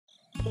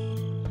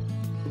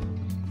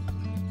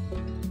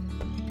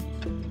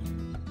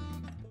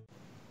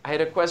I had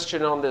a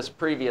question on this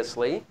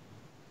previously.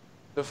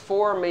 The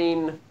 4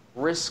 main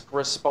risk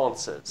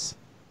responses.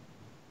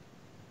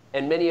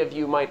 And many of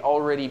you might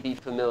already be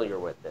familiar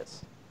with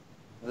this.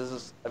 This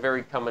is a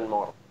very common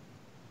model.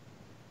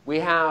 We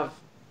have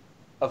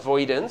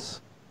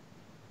avoidance.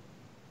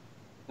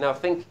 Now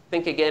think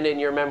again in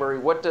your memory,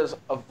 what does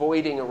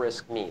avoiding a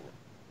risk mean?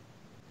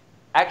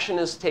 Action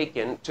is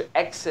taken to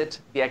exit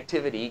the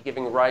activity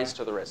giving rise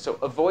to the risk. So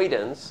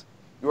avoidance,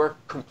 you are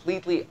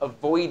completely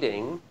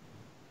avoiding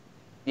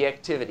the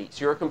activity.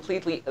 So you're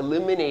completely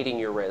eliminating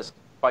your risk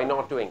by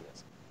not doing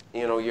this.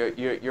 You know,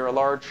 you're a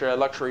large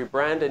luxury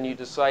brand and you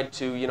decide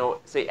to, you know,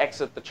 say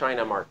exit the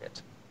China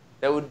market.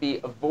 That would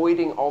be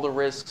avoiding all the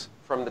risks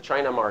from the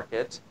China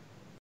market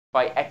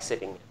by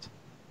exiting it.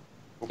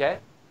 Okay?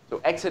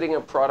 So exiting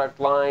a product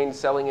line,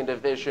 selling a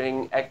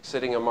division,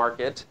 exiting a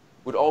market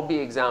would all be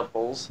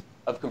examples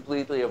of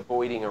completely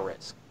avoiding a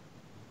risk.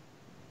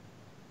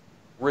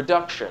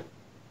 Reduction.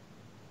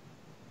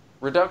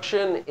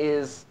 Reduction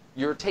is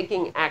you're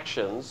taking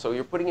actions, so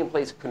you're putting in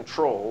place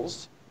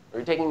controls, or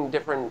you're taking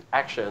different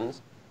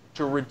actions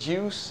to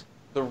reduce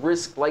the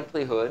risk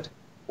likelihood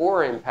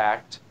or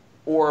impact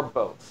or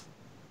both.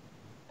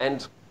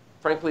 And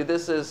frankly,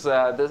 this is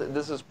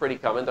pretty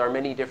common. There are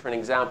many different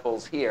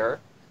examples here,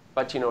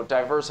 but you know,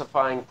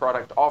 diversifying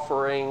product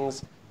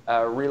offerings,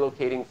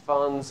 relocating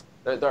funds.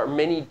 There are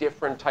many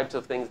different types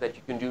of things that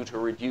you can do to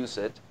reduce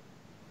it,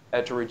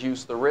 to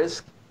reduce the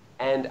risk.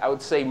 And I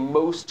would say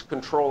most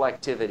control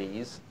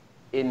activities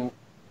in,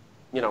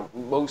 you know,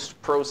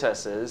 most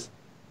processes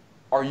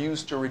are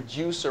used to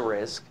reduce a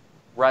risk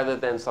rather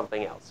than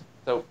something else.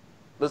 So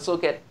let's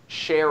look at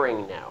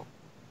sharing now.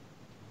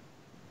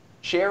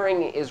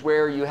 Sharing is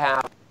where you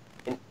have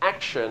an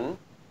action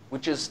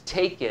which is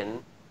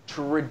taken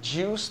to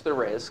reduce the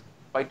risk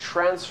by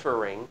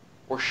transferring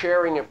or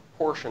sharing a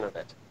portion of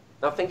it.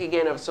 Now think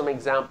again of some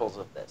examples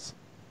of this.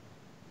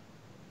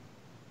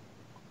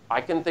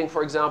 I can think,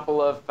 for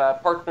example, of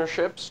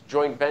partnerships,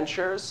 joint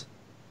ventures.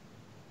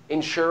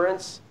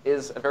 Insurance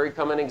is a very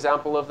common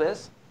example of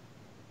this.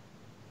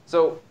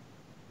 So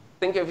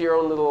think of your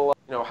own little,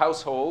 you know,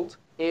 household.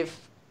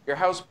 If your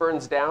house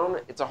burns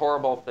down, it's a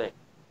horrible thing.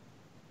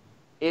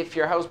 If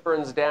your house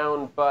burns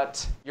down,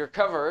 but you're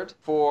covered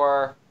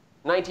for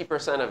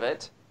 90% of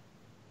it,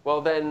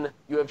 well, then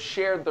you have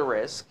shared the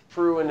risk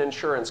through an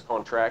insurance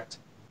contract.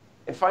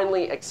 And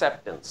finally,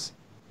 acceptance.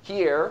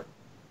 Here,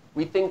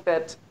 we think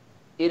that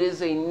it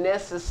is a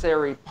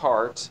necessary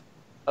part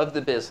of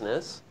the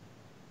business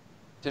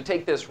to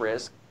take this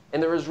risk,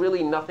 and there is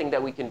really nothing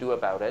that we can do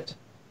about it,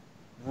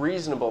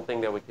 reasonable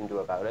thing that we can do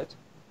about it,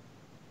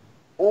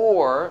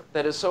 or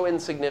that is so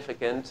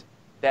insignificant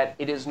that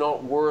it is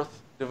not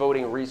worth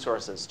devoting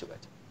resources to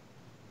it.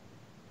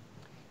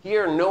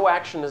 Here, no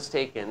action is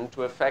taken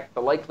to affect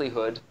the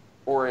likelihood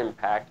or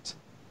impact,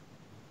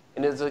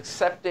 and is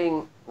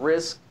accepting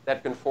risk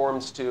that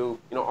conforms to,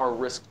 you know, our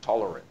risk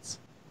tolerance.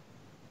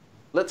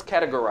 Let's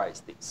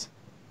categorize these.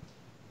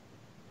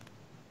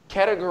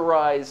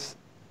 Categorize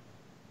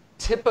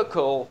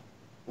typical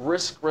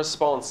risk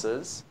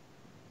responses,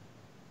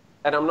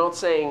 and I'm not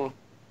saying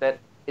that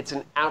it's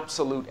an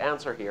absolute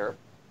answer here,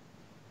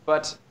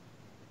 but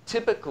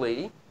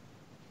typically,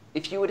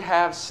 if you would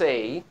have,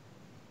 say,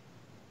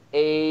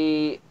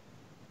 a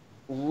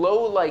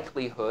low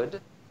likelihood,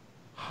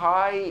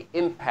 high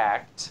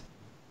impact,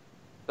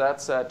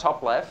 that's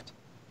top left,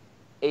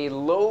 a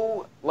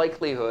low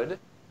likelihood,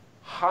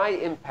 high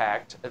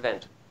impact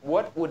event,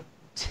 what would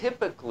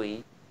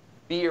typically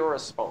be your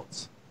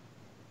response?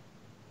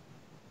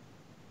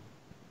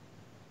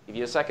 Give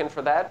you a second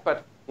for that,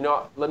 but you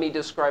know, let me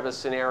describe a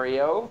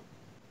scenario.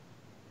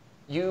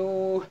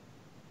 You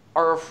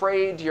are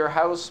afraid your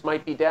house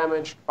might be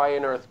damaged by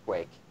an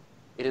earthquake.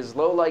 It is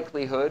low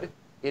likelihood,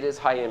 it is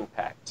high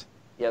impact.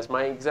 Yes,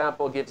 my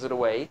example gives it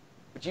away,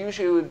 but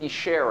usually it would be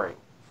sharing,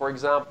 for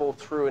example,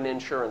 through an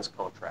insurance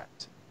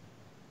contract.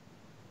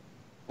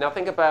 Now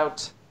think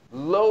about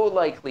low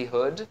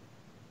likelihood,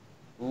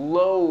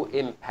 low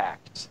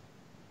impact.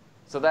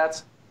 So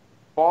that's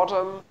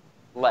bottom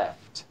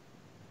left.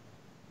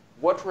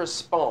 What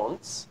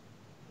response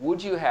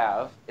would you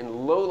have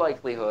in low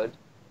likelihood,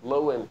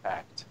 low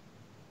impact?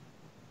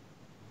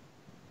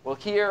 Well,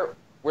 here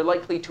we're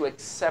likely to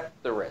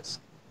accept the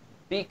risk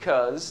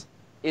because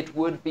it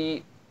would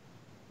be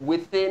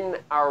within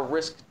our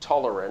risk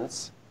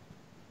tolerance.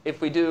 If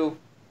we do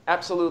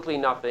absolutely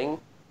nothing,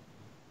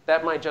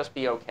 that might just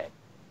be okay.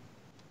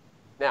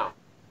 Now,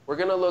 we're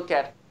going to look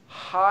at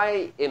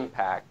high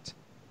impact,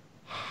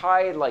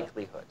 high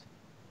likelihood.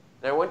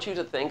 And I want you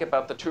to think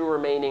about the 2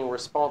 remaining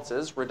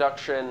responses,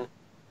 reduction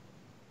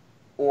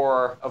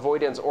or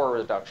avoidance or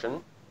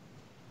reduction,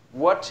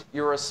 what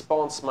your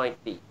response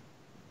might be.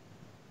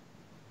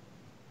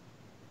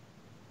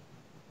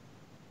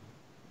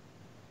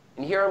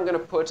 And here I'm going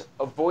to put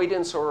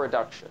avoidance or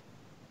reduction.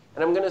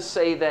 And I'm going to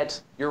say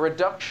that your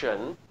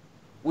reduction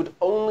would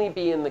only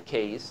be in the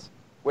case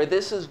where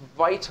this is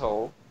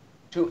vital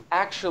to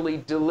actually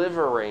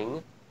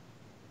delivering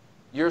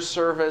your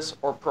service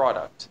or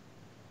product.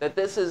 that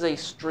this is a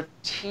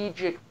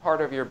strategic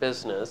part of your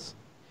business,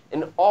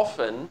 and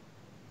often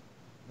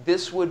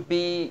this would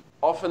be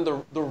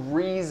the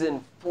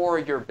reason for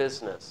your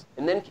business.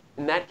 And then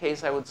in that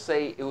case, I would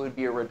say it would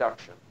be a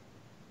reduction.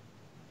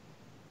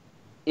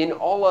 In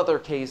all other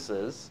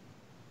cases,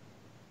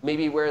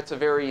 maybe where it's a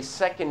very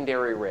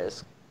secondary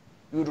risk,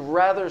 you would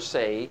rather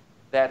say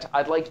that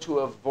I'd like to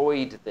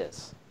avoid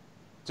this.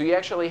 So you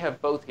actually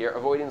have both here,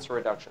 avoidance or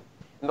reduction.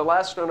 And the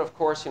last one, of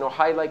course,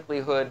 high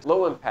likelihood,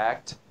 low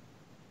impact.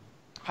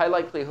 High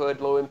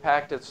likelihood, low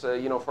impact, it's,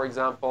 for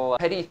example,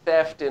 petty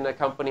theft in a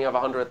company of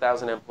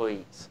 100,000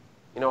 employees.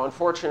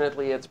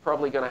 Unfortunately, it's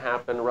probably going to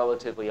happen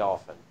relatively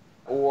often.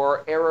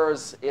 Or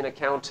errors in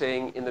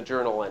accounting in the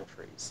journal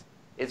entries.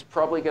 It's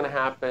probably going to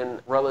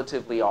happen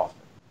relatively often.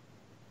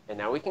 And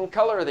now we can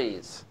color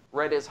these.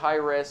 Red is high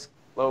risk,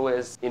 low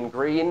is in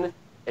green,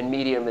 and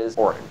medium is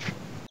orange.